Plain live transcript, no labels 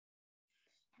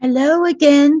Hello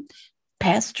again,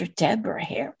 Pastor Deborah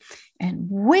here, and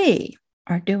we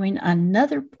are doing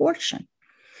another portion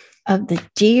of the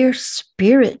Dear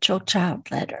Spiritual Child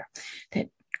letter that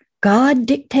God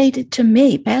dictated to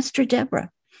me, Pastor Deborah,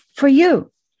 for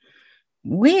you.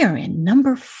 We are in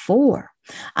number 4.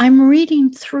 I'm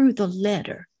reading through the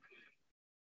letter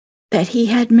that he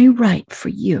had me write for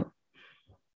you.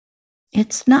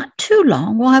 It's not too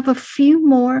long. We'll have a few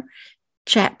more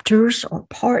chapters or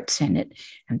parts in it,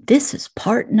 and this is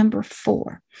part number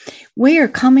 4. We are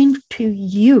coming to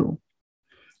you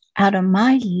out of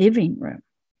my living room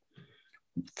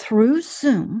through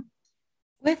Zoom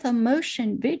with a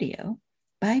motion video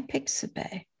by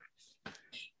Pixabay.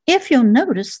 If you'll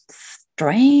notice,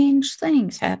 strange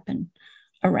things happen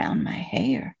around my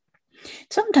hair.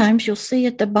 Sometimes you'll see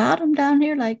at the bottom down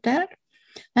here like that.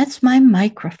 That's my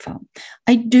microphone.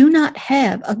 I do not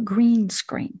have a green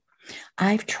screen.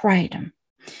 I've tried them.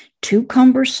 Too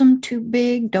cumbersome, too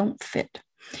big, don't fit.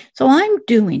 So I'm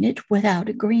doing it without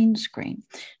a green screen.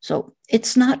 So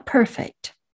it's not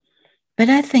perfect, but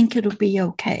I think it'll be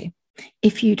okay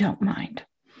if you don't mind.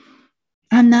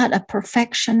 I'm not a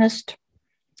perfectionist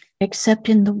except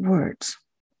in the words.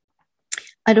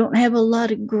 I don't have a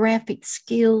lot of graphic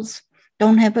skills,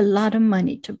 don't have a lot of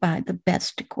money to buy the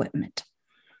best equipment.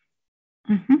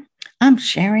 I'm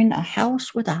sharing a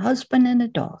house with a husband and a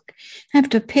dog. I have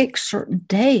to pick certain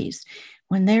days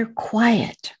when they're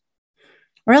quiet,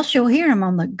 or else you'll hear them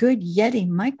on the good Yeti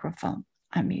microphone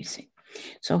I'm using.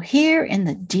 So here in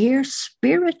the Dear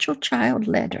Spiritual Child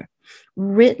letter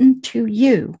written to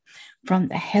you from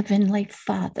the Heavenly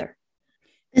Father,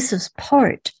 this is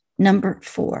part number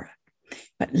 4.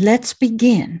 But let's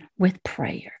begin with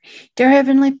prayer. Dear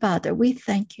Heavenly Father, we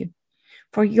thank you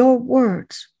for your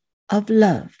words of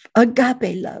love,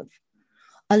 agape love,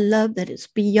 a love that is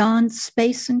beyond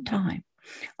space and time,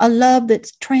 a love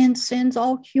that transcends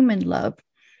all human love,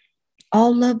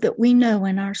 all love that we know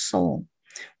in our soul.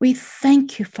 We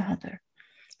thank you, Father,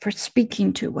 for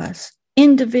speaking to us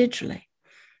individually,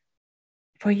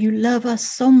 for you love us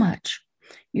so much.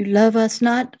 You love us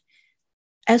not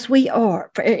as we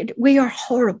are, for we are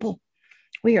horrible.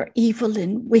 We are evil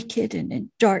and wicked and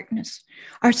in darkness.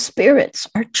 Our spirits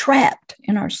are trapped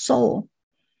in our soul.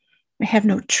 We have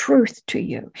no truth to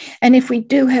you. And if we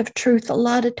do have truth, a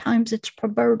lot of times it's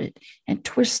perverted and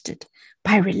twisted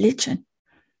by religion,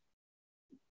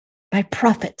 by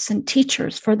prophets and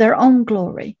teachers for their own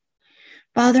glory.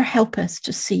 Father, help us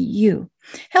to see you.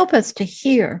 Help us to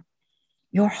hear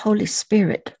your Holy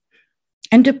Spirit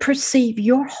and to perceive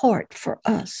your heart for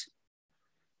us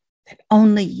that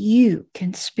only you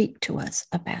can speak to us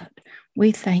about.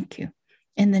 We thank you.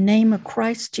 In the name of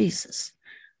Christ Jesus,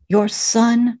 your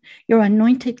Son, your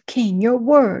anointed King, your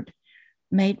word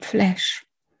made flesh.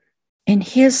 In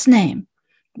his name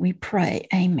we pray,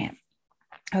 amen.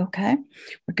 Okay,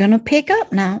 we're going to pick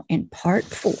up now in part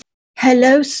 4.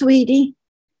 Hello, sweetie,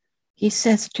 he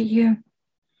says to you.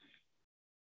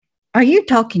 Are you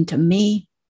talking to me?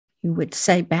 You would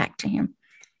say back to him.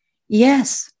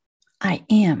 Yes, I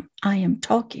am. I am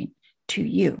talking to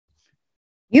you.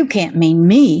 You can't mean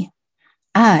me.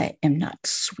 I am not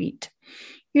sweet.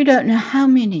 You don't know how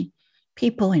many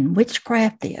people in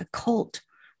witchcraft, the occult,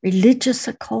 religious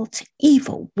occults,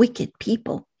 evil, wicked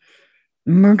people,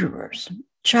 murderers,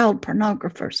 child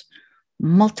pornographers,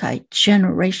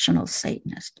 multi-generational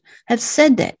Satanists have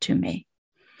said that to me.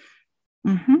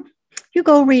 You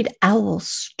go read Owl's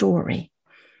story.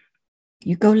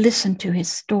 You go listen to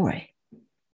his story.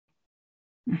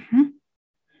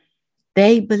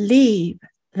 They believe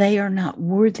they are not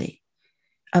worthy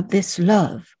of this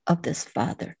love of this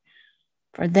Father,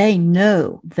 for they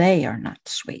know they are not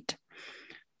sweet.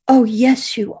 Oh,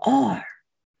 yes, you are.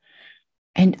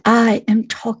 And I am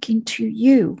talking to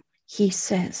you, he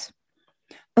says.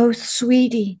 Oh,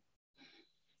 sweetie,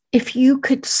 if you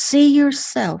could see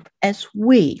yourself as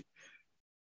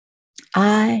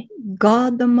I,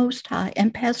 God the Most High,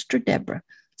 and Pastor Deborah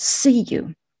see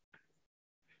you.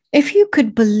 If you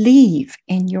could believe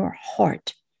in your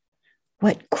heart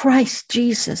what Christ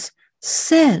Jesus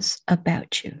says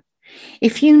about you,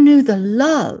 if you knew the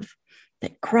love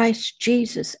that Christ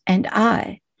Jesus and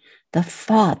I, the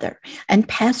Father, and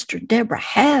Pastor Deborah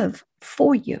have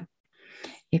for you,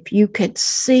 if you could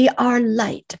see our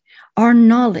light, our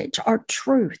knowledge, our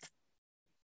truth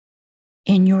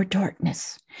in your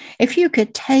darkness, if you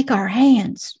could take our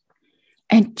hands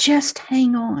and just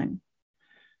hang on,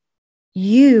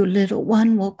 you, little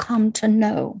one, will come to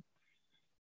know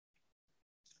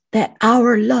that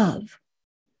our love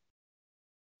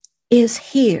is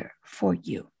here for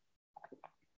you.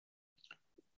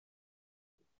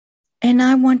 And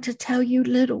I want to tell you,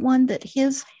 little one, that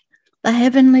the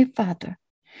Heavenly Father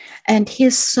and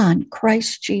his Son,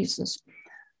 Christ Jesus,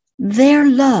 their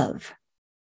love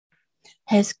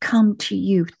has come to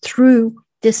you through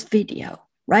this video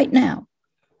right now,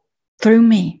 through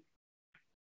me.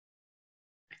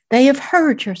 They have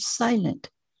heard your silent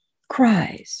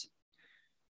cries.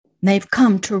 They've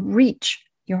come to reach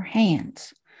your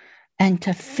hands and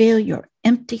to fill your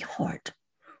empty heart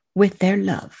with their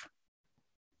love.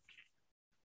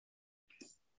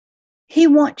 He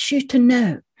wants you to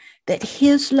know that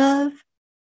his love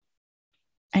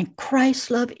and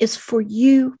Christ's love is for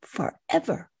you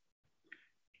forever.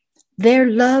 Their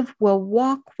love will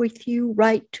walk with you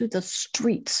right to the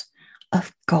streets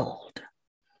of gold.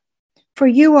 For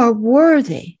you are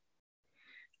worthy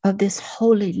of this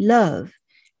holy love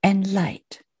and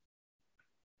light.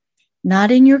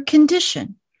 Not in your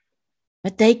condition,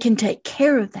 but they can take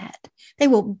care of that. They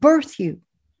will birth you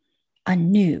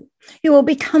anew. You will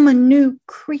become a new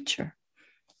creature,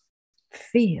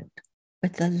 filled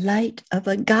with the light of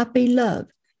agape love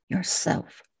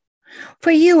yourself.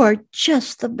 For you are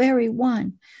just the very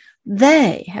one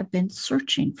they have been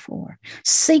searching for,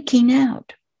 seeking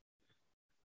out,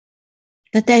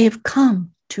 that they have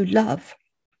come to love.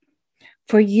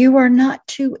 For you are not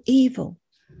too evil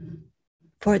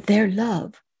for their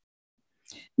love.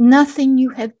 Nothing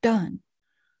you have done,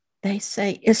 they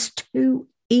say, is too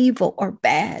evil or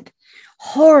bad,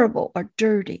 horrible or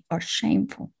dirty or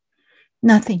shameful.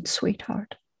 Nothing,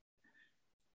 sweetheart.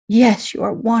 Yes, you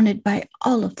are wanted by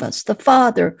all of us, the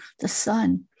Father, the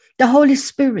Son, the Holy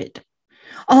Spirit,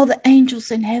 all the angels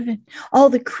in heaven, all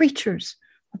the creatures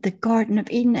of the Garden of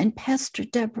Eden, and Pastor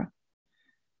Deborah.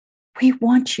 We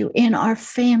want you in our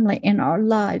family, in our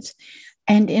lives,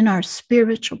 and in our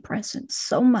spiritual presence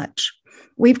so much.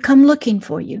 We've come looking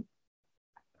for you.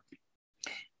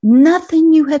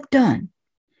 Nothing you have done,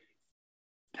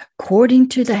 according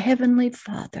to the Heavenly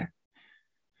Father,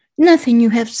 nothing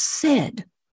you have said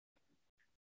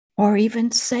or even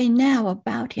say now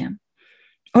about him,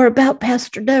 or about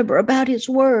Pastor Deborah, about his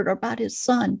word, or about his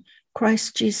Son,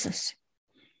 Christ Jesus.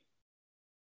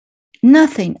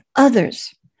 Nothing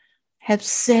others have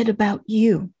said about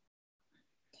you.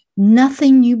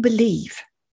 Nothing you believe.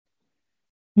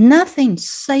 Nothing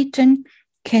Satan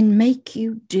can make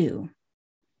you do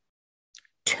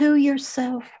to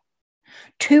yourself,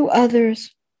 to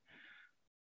others.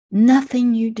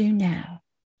 Nothing you do now.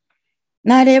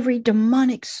 Not every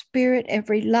demonic spirit,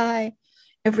 every lie,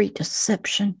 every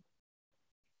deception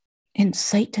in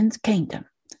Satan's kingdom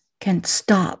can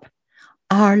stop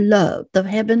our love, the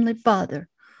Heavenly Father,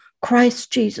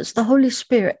 Christ Jesus, the Holy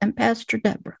Spirit, and Pastor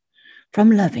Deborah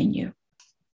from loving you.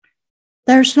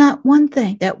 There's not one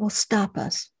thing that will stop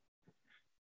us.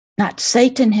 Not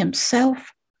Satan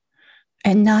himself,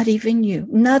 and not even you.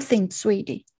 Nothing,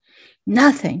 sweetie.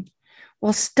 Nothing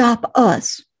will stop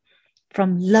us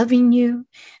from loving you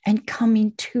and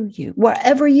coming to you,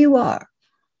 wherever you are.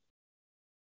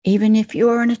 Even if you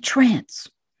are in a trance,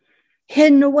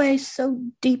 hidden away so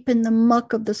deep in the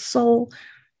muck of the soul,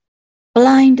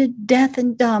 blinded, deaf,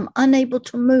 and dumb, unable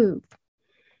to move,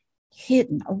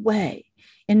 hidden away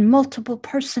in multiple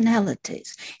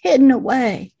personalities, hidden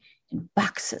away in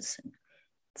boxes and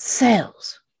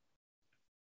cells.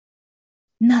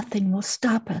 Nothing will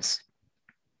stop us.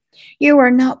 You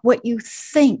are not what you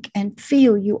think and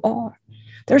feel you are.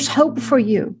 There's hope for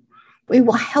you. We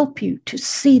will help you to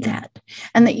see that,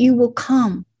 and that you will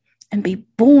come and be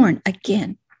born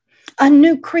again, a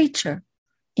new creature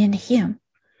in him,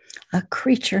 a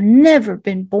creature never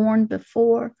been born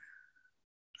before,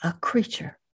 a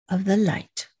creature of the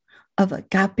light of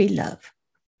agape love.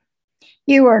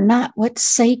 You are not what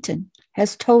Satan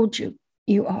has told you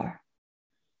you are.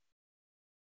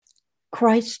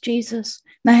 Christ Jesus,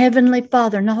 the Heavenly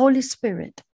Father, and the Holy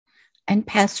Spirit, and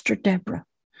Pastor Deborah,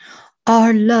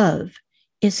 our love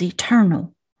is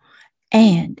eternal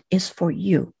and is for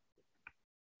you.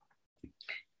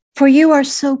 For you are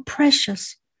so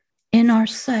precious in our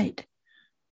sight.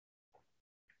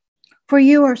 For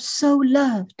you are so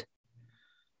loved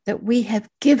that we have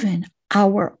given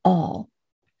our all.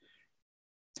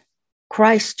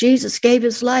 Christ Jesus gave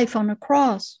his life on a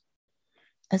cross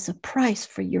as a price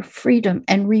for your freedom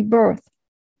and rebirth.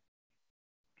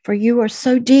 For you are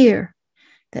so dear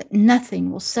that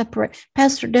nothing will separate.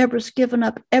 Pastor Deborah's given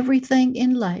up everything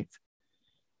in life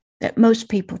that most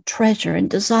people treasure and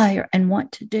desire and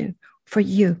want to do for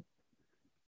you.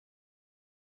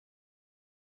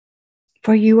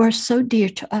 For you are so dear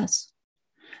to us.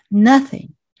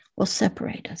 Nothing will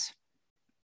separate us.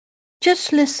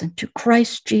 Just listen to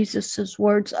Christ Jesus'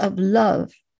 words of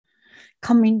love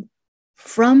coming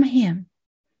from him,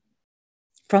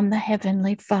 from the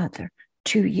Heavenly Father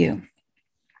to you.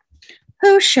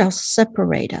 Who shall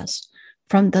separate us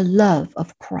from the love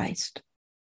of Christ?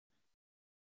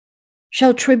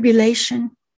 Shall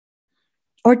tribulation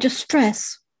or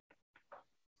distress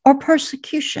or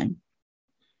persecution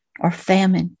or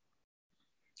famine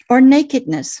or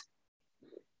nakedness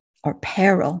or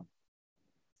peril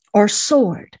or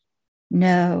sword?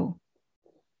 No.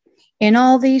 In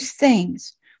all these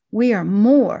things, we are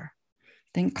more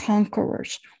than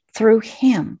conquerors through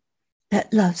him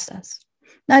that loves us.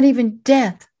 Not even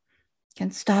death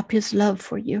can stop his love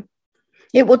for you.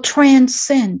 It will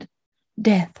transcend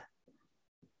death.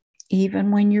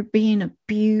 Even when you're being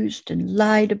abused and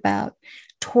lied about,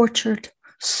 tortured,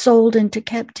 sold into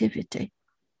captivity,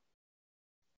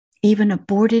 even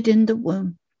aborted in the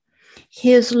womb,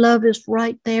 his love is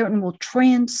right there and will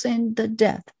transcend the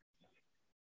death.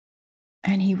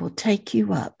 And he will take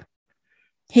you up.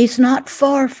 He's not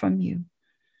far from you,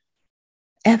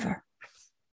 ever.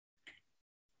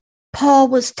 Paul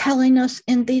was telling us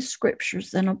in these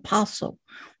scriptures, an apostle,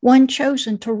 one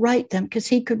chosen to write them because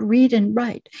he could read and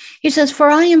write. He says, "For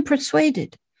I am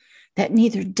persuaded that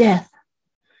neither death,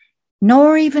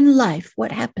 nor even life,"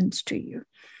 what happens to you,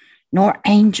 "nor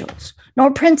angels,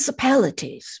 nor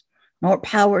principalities, nor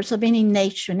powers of any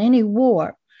nation, any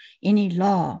war, any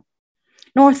law,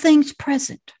 nor things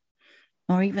present,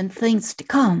 nor even things to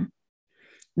come,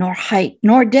 nor height,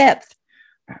 nor depth,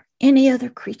 or any other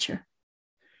creature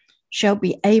shall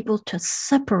be able to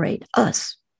separate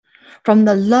us from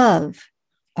the love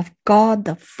of God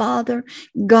the Father,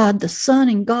 God the Son,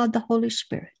 and God the Holy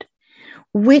Spirit,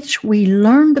 which we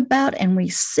learned about and we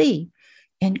see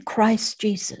in Christ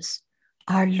Jesus,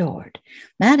 our Lord."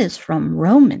 That is from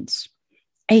Romans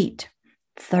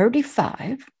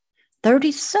 8:35,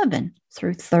 37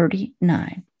 through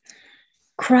 39.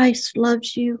 Christ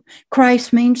loves you.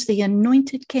 Christ means the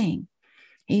anointed king.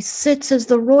 He sits as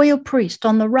the royal priest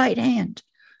on the right hand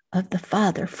of the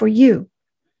Father for you,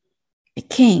 the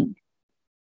King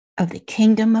of the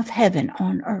kingdom of heaven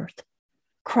on earth,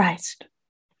 Christ.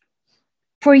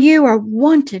 For you are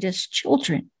wanted as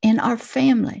children in our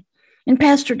family, in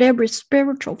Pastor Deborah's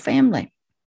spiritual family.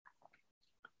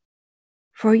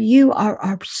 For you are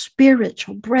our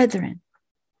spiritual brethren.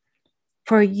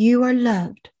 For you are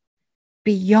loved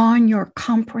beyond your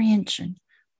comprehension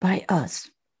by us.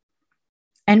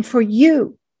 And for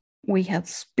you, we have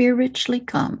spiritually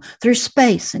come through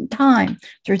space and time,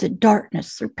 through the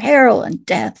darkness, through peril and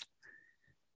death,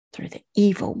 through the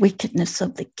evil wickedness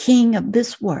of the king of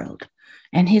this world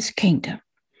and his kingdom,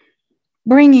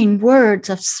 bringing words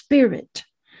of spirit,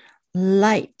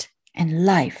 light, and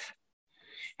life,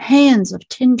 hands of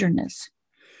tenderness,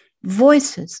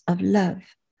 voices of love,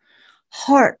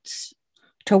 hearts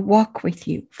to walk with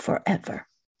you forever,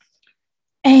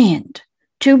 and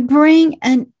to bring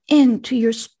an end to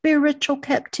your spiritual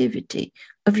captivity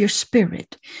of your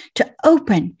spirit, to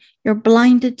open your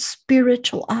blinded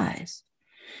spiritual eyes,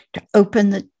 to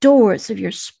open the doors of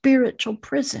your spiritual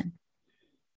prison,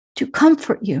 to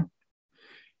comfort you,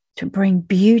 to bring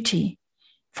beauty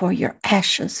for your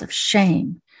ashes of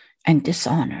shame and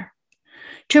dishonor,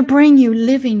 to bring you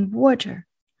living water,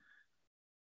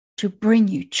 to bring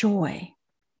you joy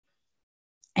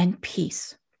and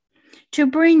peace, to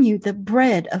bring you the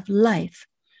bread of life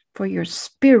for your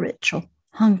spiritual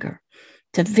hunger,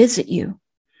 to visit you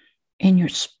in your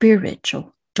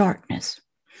spiritual darkness,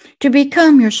 to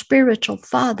become your spiritual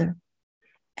father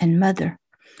and mother,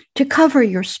 to cover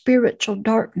your spiritual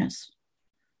darkness,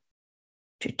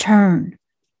 to turn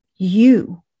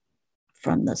you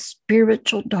from the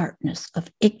spiritual darkness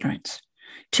of ignorance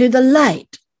to the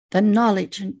light, the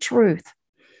knowledge and truth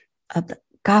of the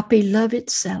agape love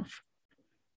itself,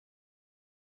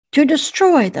 to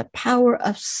destroy the power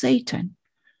of Satan,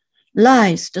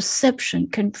 lies, deception,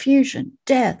 confusion,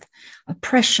 death,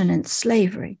 oppression, and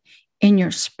slavery in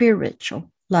your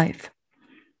spiritual life,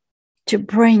 to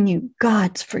bring you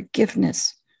God's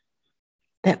forgiveness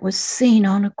that was seen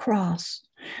on a cross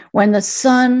when the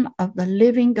Son of the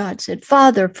living God said,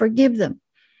 "Father, forgive them,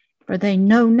 for they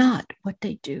know not what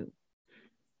they do."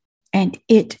 And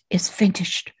it is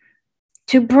finished.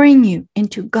 To bring you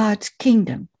into God's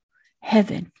kingdom,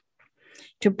 heaven,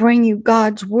 to bring you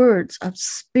God's words of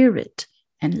spirit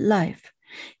and life,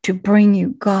 to bring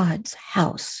you God's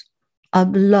house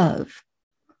of love,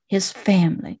 his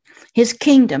family, his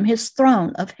kingdom, his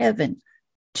throne of heaven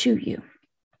to you,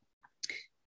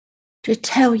 to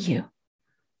tell you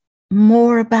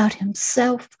more about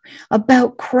himself,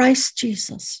 about Christ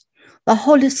Jesus, the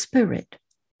Holy Spirit,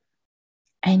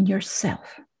 and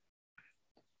yourself.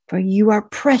 For you are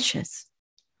precious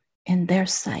in their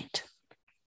sight.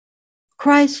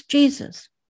 Christ Jesus,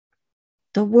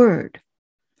 the Word,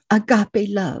 agape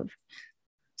love,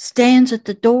 stands at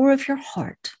the door of your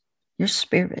heart, your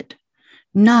spirit,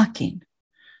 knocking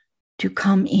to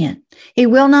come in. He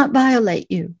will not violate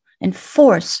you and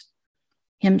force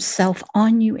himself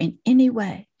on you in any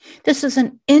way. This is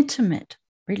an intimate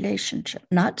relationship,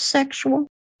 not sexual.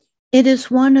 It is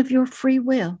one of your free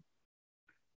will.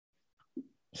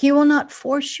 He will not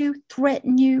force you,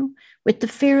 threaten you with the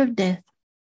fear of death.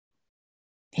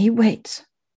 He waits,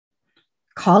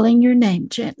 calling your name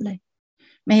gently.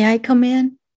 May I come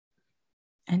in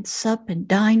and sup and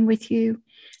dine with you,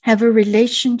 have a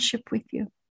relationship with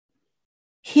you?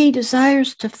 He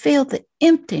desires to fill the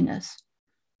emptiness,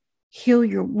 heal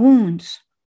your wounds,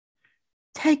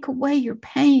 take away your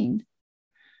pain,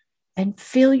 and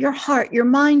fill your heart, your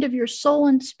mind, of your soul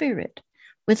and spirit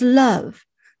with love,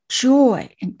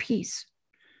 joy, and peace,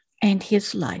 and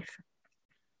his life.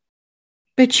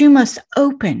 But you must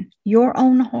open your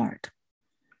own heart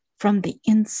from the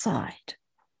inside.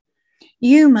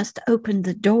 You must open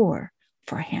the door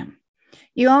for him.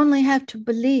 You only have to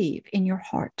believe in your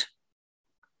heart.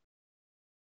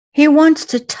 He wants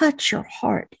to touch your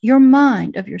heart, your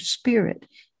mind, of your spirit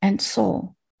and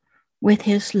soul with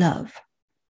his love.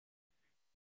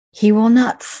 He will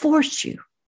not force you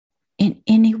in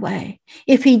any way.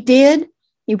 If he did,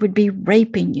 he would be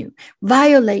raping you,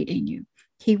 violating you.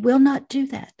 He will not do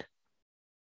that.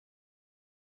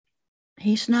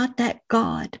 He's not that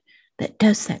God that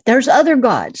does that. There's other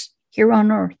gods here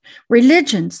on earth,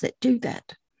 religions that do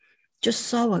that. Just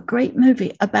saw a great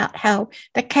movie about how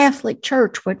the Catholic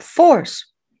Church would force,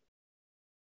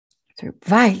 through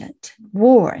violence,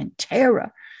 war, and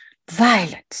terror,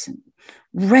 violence, and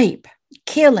rape,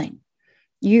 killing,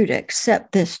 you to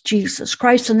accept this Jesus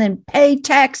Christ and then pay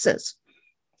taxes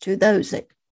to those that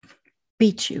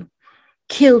beat you,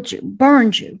 killed you,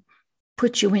 burned you,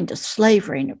 put you into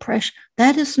slavery and oppression.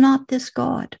 That is not this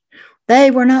God. They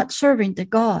were not serving the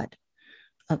God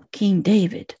of King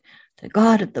David, the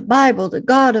God of the Bible, the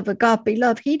God of agape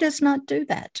love. He does not do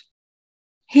that.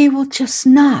 He will just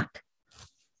knock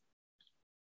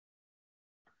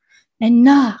and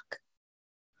knock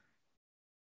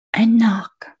and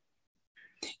knock.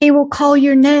 He will call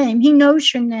your name. He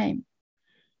knows your name.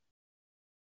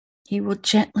 He will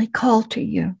gently call to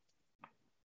you.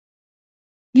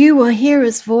 You will hear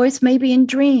his voice, maybe in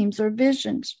dreams or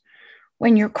visions,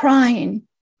 when you're crying,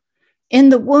 in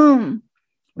the womb,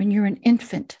 when you're an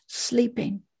infant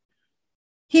sleeping.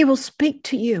 He will speak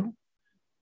to you.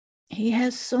 He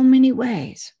has so many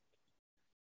ways.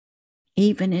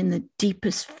 Even in the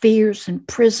deepest fears and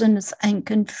prisons and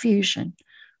confusion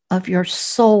of your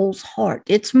soul's heart,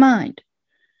 its mind,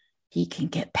 he can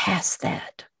get past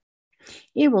that.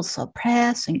 He will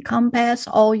surpass and compass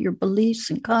all your beliefs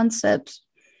and concepts.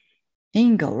 He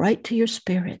can go right to your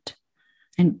spirit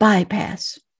and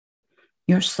bypass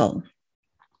your soul.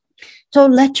 So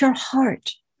let your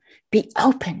heart be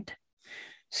opened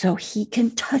so he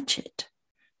can touch it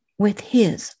with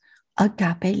his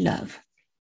agape love.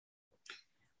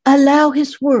 Allow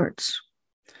his words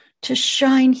to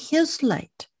shine his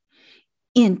light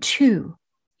into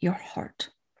your heart.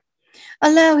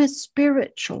 Allow his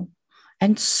spiritual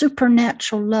and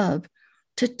supernatural love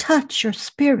to touch your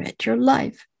spirit, your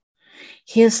life.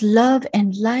 His love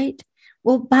and light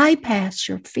will bypass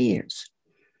your fears.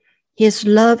 His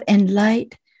love and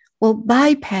light will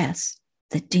bypass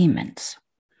the demons.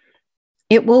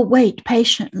 It will wait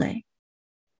patiently.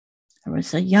 There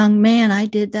was a young man, I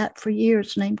did that for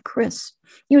years, named Chris.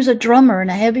 He was a drummer in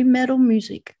a heavy metal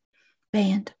music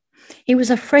band. He was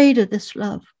afraid of this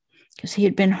love because he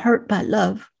had been hurt by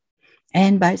love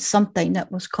and by something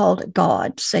that was called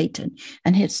God, Satan,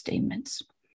 and his demons.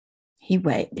 He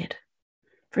waited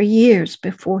for years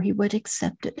before he would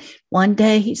accept it. One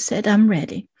day he said, I'm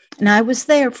ready. And I was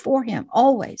there for him,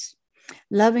 always,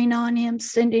 loving on him,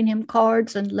 sending him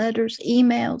cards and letters,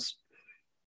 emails.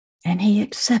 And he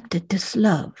accepted this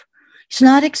love. He's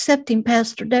not accepting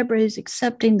Pastor Deborah, he's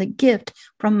accepting the gift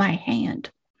from my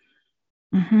hand.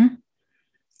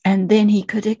 And then he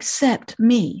could accept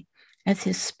me as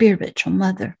his spiritual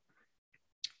mother.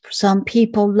 For some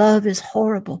people, love is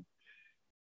horrible.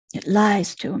 It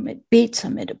lies to them, it beats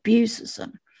them, it abuses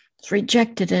them. It's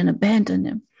rejected and abandoned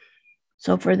them.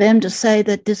 So for them to say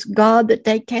that this God that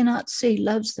they cannot see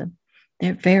loves them,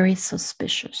 they're very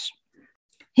suspicious.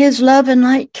 His love and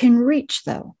light can reach,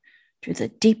 though, to the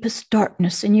deepest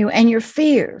darkness in you and your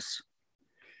fears.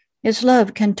 His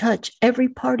love can touch every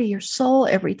part of your soul,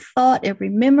 every thought, every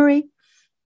memory,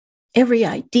 every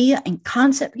idea and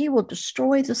concept. He will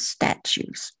destroy the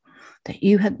statues that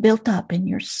you have built up in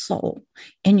your soul,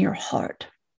 in your heart.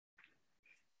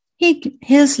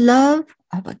 His love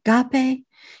of agape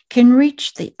can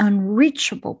reach the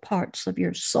unreachable parts of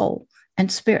your soul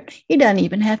and spirit. He doesn't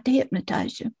even have to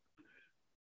hypnotize you.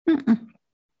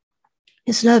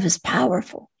 His love is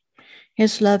powerful.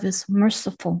 His love is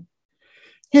merciful.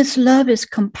 His love is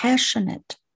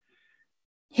compassionate.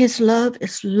 His love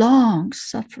is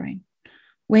long-suffering,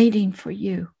 waiting for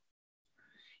you.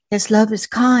 His love is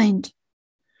kind.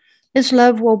 His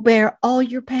love will bear all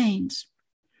your pains.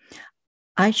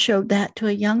 I showed that to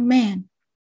a young man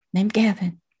named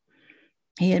Gavin.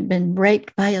 He had been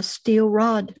raped by a steel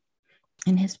rod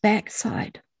in his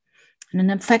backside. And an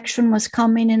infection was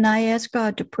coming, and I asked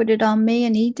God to put it on me,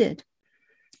 and he did.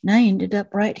 And I ended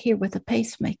up right here with a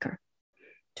pacemaker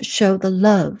to show the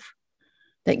love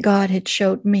that God had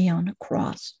showed me on the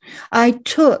cross. I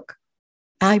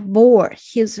bore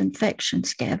his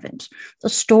infections, Gavin's. The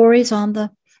stories on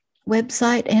the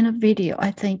website and a video,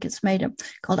 I think it's made up,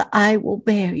 called I Will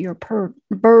Bear Your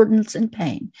Burdens and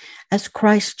Pain as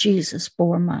Christ Jesus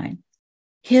bore mine.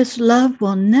 His love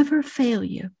will never fail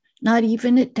you, not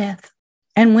even at death.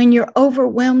 And when you're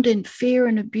overwhelmed in fear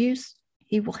and abuse,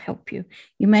 he will help you.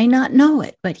 You may not know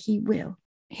it, but he will.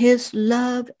 His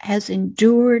love has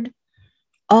endured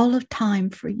all of time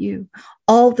for you.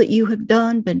 All that you have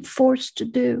done, been forced to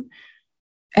do,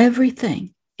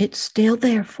 everything, it's still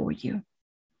there for you.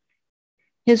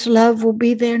 His love will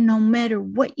be there no matter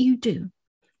what you do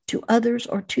to others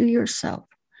or to yourself.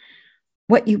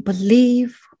 What you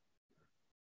believe,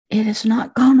 it has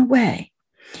not gone away.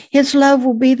 His love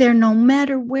will be there no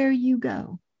matter where you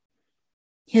go.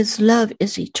 His love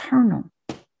is eternal.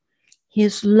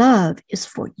 His love is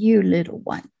for you, little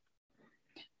one.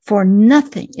 For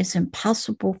nothing is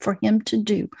impossible for him to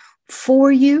do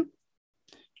for you,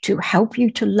 to help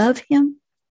you to love him.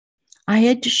 I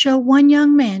had to show one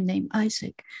young man named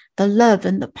Isaac the love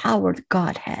and the power that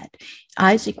God had.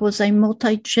 Isaac was a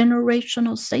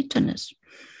multi-generational Satanist.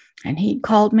 And he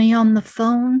called me on the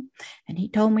phone, and he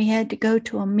told me he had to go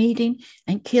to a meeting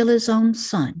and kill his own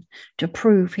son to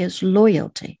prove his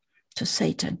loyalty to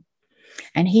Satan.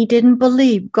 And he didn't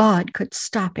believe God could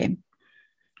stop him.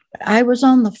 But I was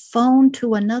on the phone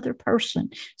to another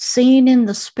person, seeing in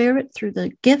the spirit through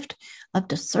the gift of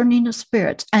discerning of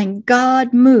spirits. And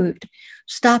God moved,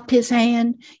 stopped his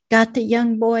hand, got the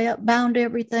young boy up, bound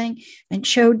everything, and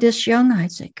showed this young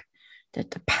Isaac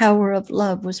that the power of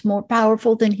love was more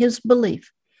powerful than his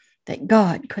belief that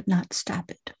God could not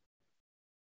stop it.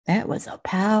 That was a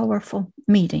powerful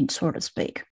meeting, so to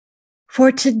speak.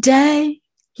 For today,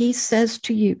 he says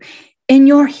to you, in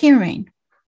your hearing,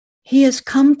 he has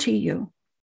come to you.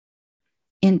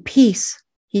 In peace,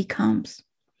 he comes.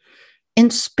 In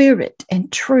spirit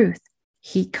and truth,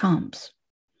 he comes.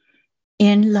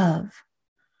 In love,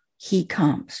 he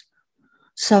comes.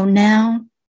 So now,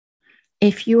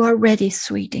 if you are ready,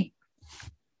 sweetie,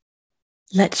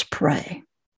 let's pray.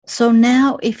 So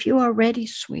now, if you are ready,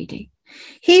 sweetie,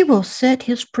 he will set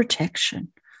his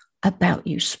protection about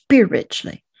you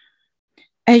spiritually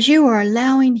as you are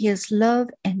allowing his love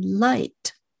and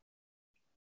light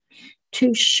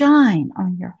to shine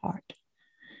on your heart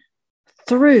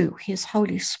through his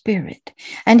Holy Spirit.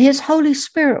 And his Holy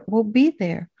Spirit will be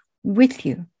there with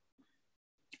you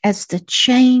as the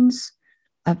chains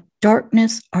of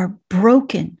darkness are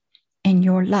broken in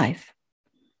your life,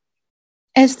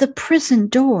 as the prison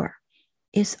door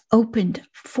is opened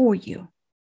for you,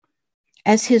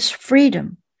 as his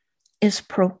freedom is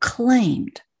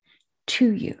proclaimed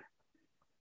to you,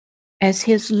 as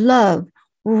his love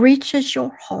reaches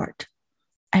your heart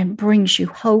and brings you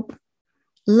hope,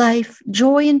 life,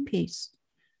 joy, and peace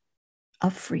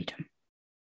of freedom.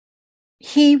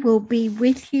 He will be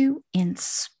with you in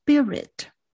spirit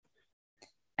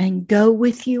and go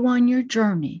with you on your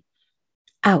journey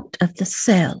out of the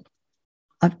cell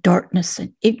of darkness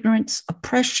and ignorance,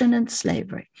 oppression and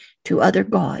slavery to other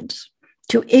gods,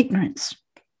 to ignorance,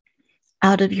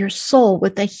 out of your soul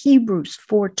with the Hebrews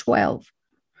 4:12,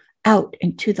 out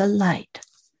into the light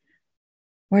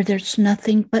where there's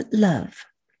nothing but love.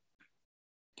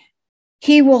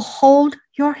 He will hold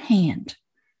your hand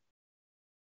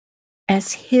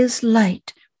as his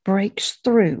light breaks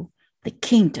through the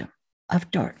kingdom of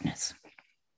darkness.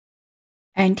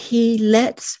 And he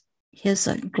lets his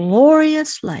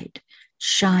glorious light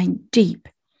shine deep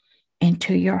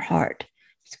into your heart.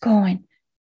 He's going,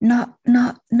 knock,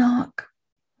 knock, knock.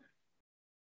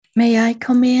 May I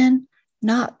come in?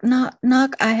 Knock, knock,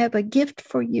 knock. I have a gift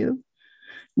for you.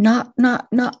 Knock, knock,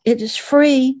 knock. It is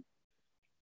free.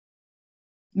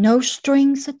 No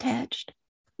strings attached.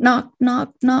 Knock,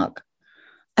 knock, knock.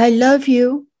 I love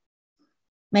you.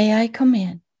 May I come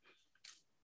in?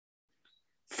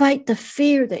 Fight the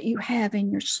fear that you have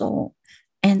in your soul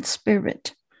and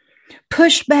spirit.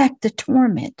 Push back the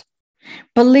torment.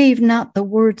 Believe not the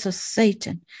words of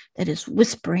Satan that is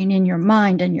whispering in your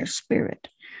mind and your spirit.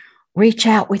 Reach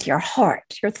out with your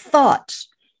heart, your thoughts,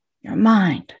 your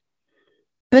mind.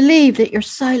 Believe that your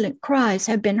silent cries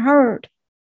have been heard.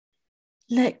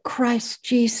 Let Christ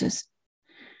Jesus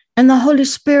and the Holy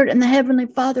Spirit and the Heavenly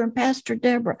Father and Pastor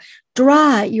Deborah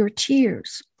dry your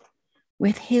tears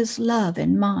with his love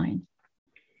in mind.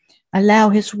 Allow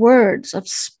his words of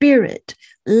spirit,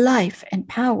 life, and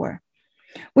power,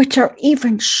 which are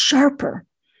even sharper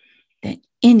than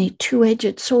any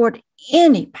two-edged sword,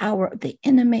 any power of the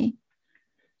enemy.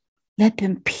 Let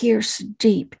them pierce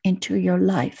deep into your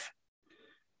life,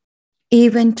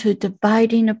 even to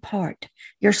dividing apart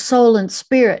your soul and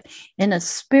spirit in a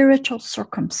spiritual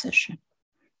circumcision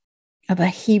of a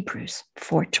Hebrews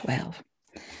 4:12.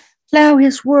 Allow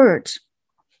his words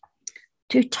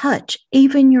to touch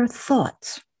even your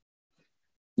thoughts,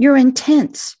 your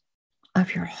intents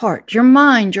of your heart, your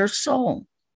mind, your soul.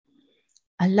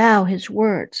 Allow his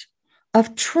words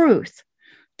of truth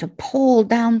to pull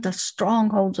down the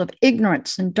strongholds of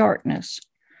ignorance and darkness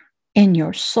in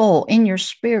your soul, in your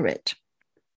spirit.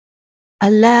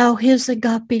 Allow his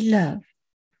agape love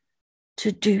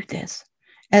to do this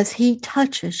as he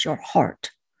touches your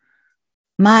heart.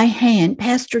 My hand,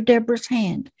 Pastor Deborah's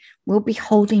hand, will be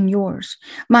holding yours.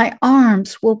 My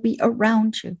arms will be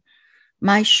around you.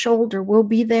 My shoulder will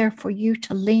be there for you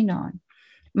to lean on.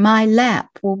 My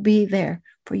lap will be there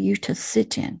for you to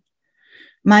sit in.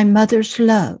 My mother's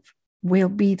love will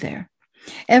be there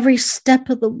every step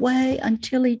of the way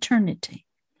until eternity.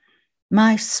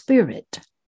 My spirit,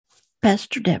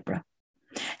 Pastor Deborah,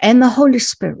 and the Holy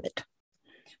Spirit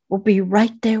will be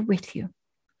right there with you.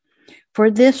 For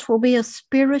this will be a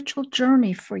spiritual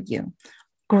journey for you,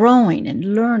 growing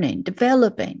and learning,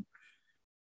 developing.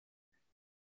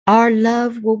 Our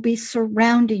love will be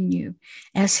surrounding you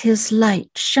as his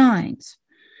light shines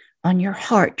on your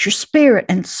heart, your spirit,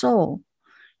 and soul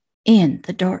in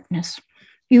the darkness.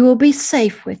 You will be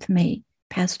safe with me,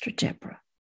 Pastor Deborah,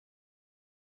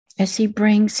 as he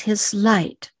brings his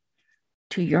light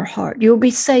to your heart. You'll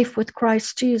be safe with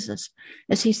Christ Jesus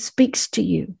as he speaks to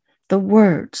you the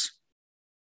words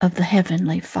of the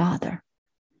Heavenly Father.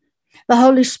 The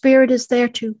Holy Spirit is there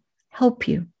to help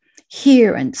you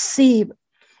hear and see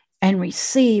and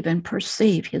receive and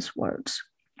perceive his words.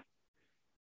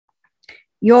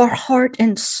 Your heart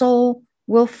and soul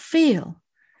will feel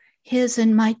his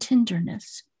and my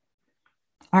tenderness,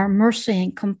 our mercy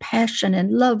and compassion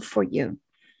and love for you,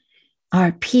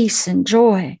 our peace and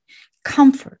joy,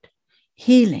 comfort,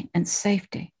 healing, and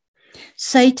safety.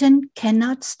 Satan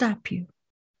cannot stop you.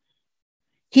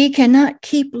 He cannot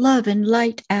keep love and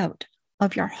light out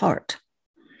of your heart.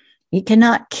 He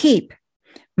cannot keep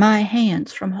my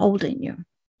hands from holding you.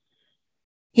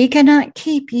 He cannot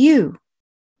keep you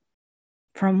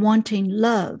from wanting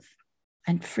love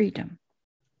and freedom.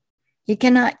 He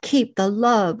cannot keep the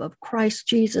love of Christ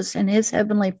Jesus and his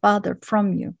Heavenly Father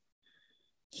from you.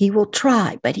 He will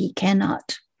try, but he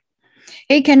cannot.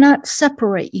 He cannot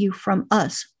separate you from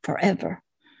us forever.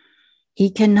 He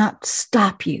cannot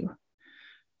stop you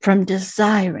from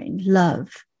desiring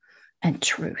love and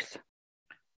truth.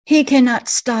 He cannot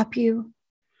stop you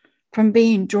from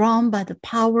being drawn by the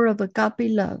power of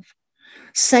agape love.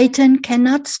 Satan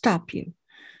cannot stop you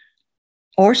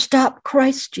or stop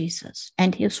Christ Jesus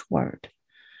and his word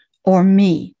or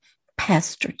me,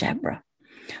 Pastor Deborah.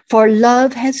 For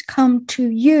love has come to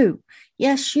you.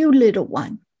 Yes, you little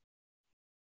one.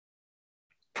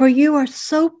 For you are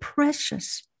so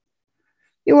precious.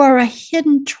 You are a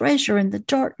hidden treasure in the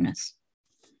darkness.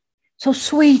 So,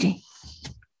 sweetie,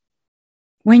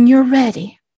 when you're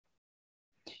ready,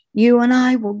 you and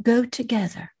I will go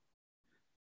together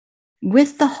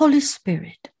with the Holy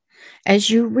Spirit as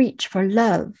you reach for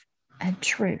love and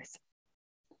truth.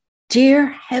 Dear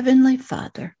Heavenly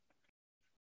Father,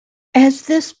 as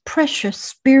this precious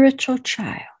spiritual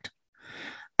child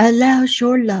allows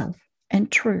your love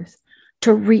and truth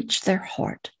to reach their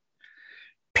heart,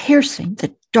 piercing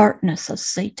the darkness of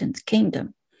Satan's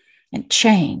kingdom and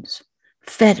chains,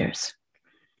 fetters,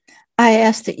 I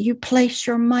ask that you place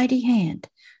your mighty hand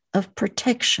of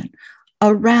protection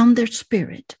around their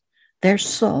spirit, their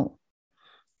soul,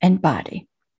 and body.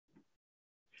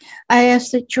 I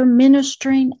ask that your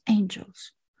ministering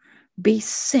angels be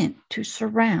sent to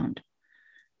surround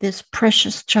this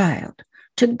precious child,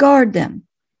 to guard them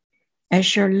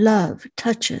as your love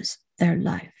touches their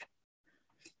life.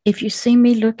 If you see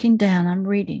me looking down, I'm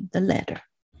reading the letter.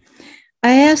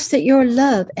 I ask that your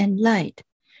love and light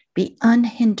be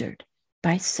unhindered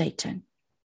by Satan,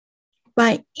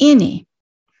 by any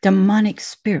demonic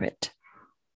spirit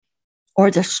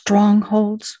or the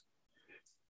strongholds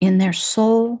in their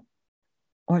soul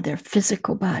or their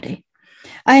physical body.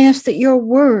 I ask that your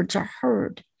words are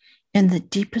heard in the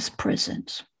deepest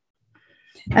prisons,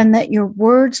 and that your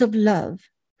words of love,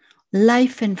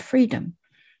 life, and freedom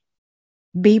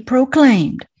be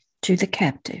proclaimed to the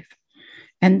captive,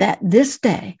 and that this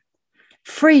day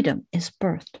freedom is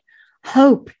birthed,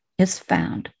 hope is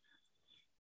found,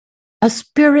 a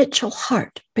spiritual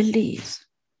heart believes,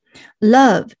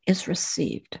 love is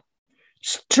received,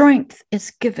 strength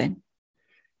is given,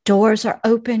 doors are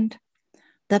opened,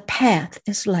 the path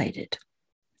is lighted,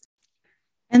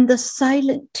 and the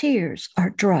silent tears are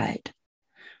dried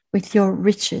with your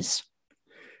riches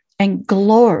and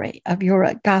glory of your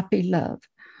agape love.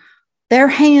 Their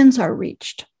hands are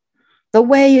reached, the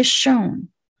way is shown,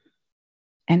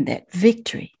 and that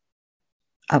victory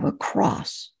of a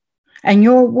cross and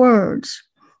your words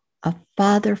of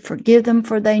Father, forgive them,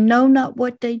 for they know not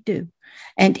what they do,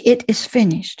 and it is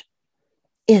finished,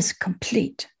 is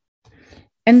complete.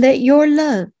 And that your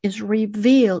love is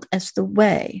revealed as the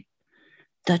way,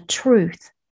 the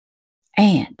truth,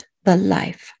 and the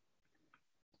life.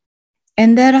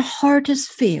 And that a heart is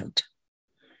filled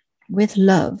with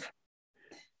love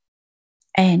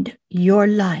and your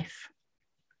life,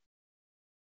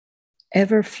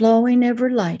 ever flowing, ever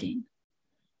lighting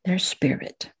their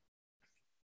spirit.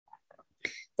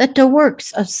 That the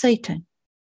works of Satan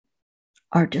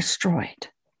are destroyed,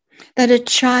 that a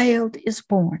child is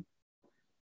born,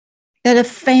 that a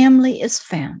family is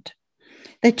found,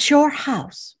 that your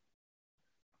house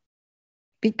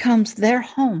becomes their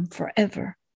home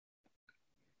forever,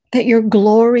 that your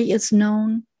glory is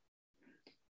known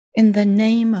in the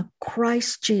name of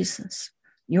Christ Jesus,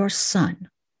 your Son,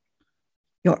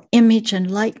 your image and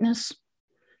likeness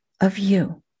of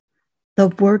you, the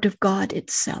Word of God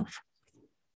itself.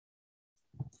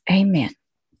 Amen.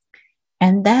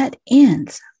 And that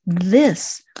ends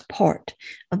this part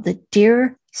of the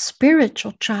Dear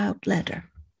Spiritual Child letter.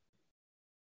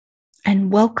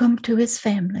 And welcome to his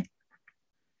family,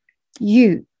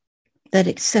 you that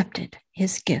accepted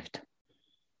his gift.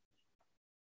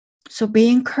 So be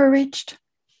encouraged.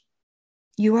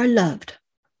 You are loved.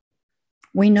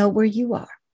 We know where you are,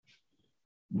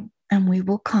 and we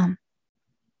will come.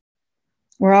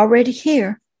 We're already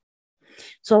here.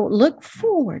 So look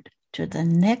forward to the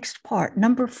next part,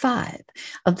 number 5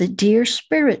 of the Dear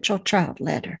Spiritual Child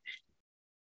letter.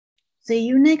 See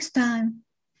you next time.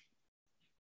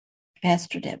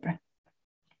 Pastor Deborah.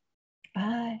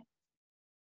 Bye.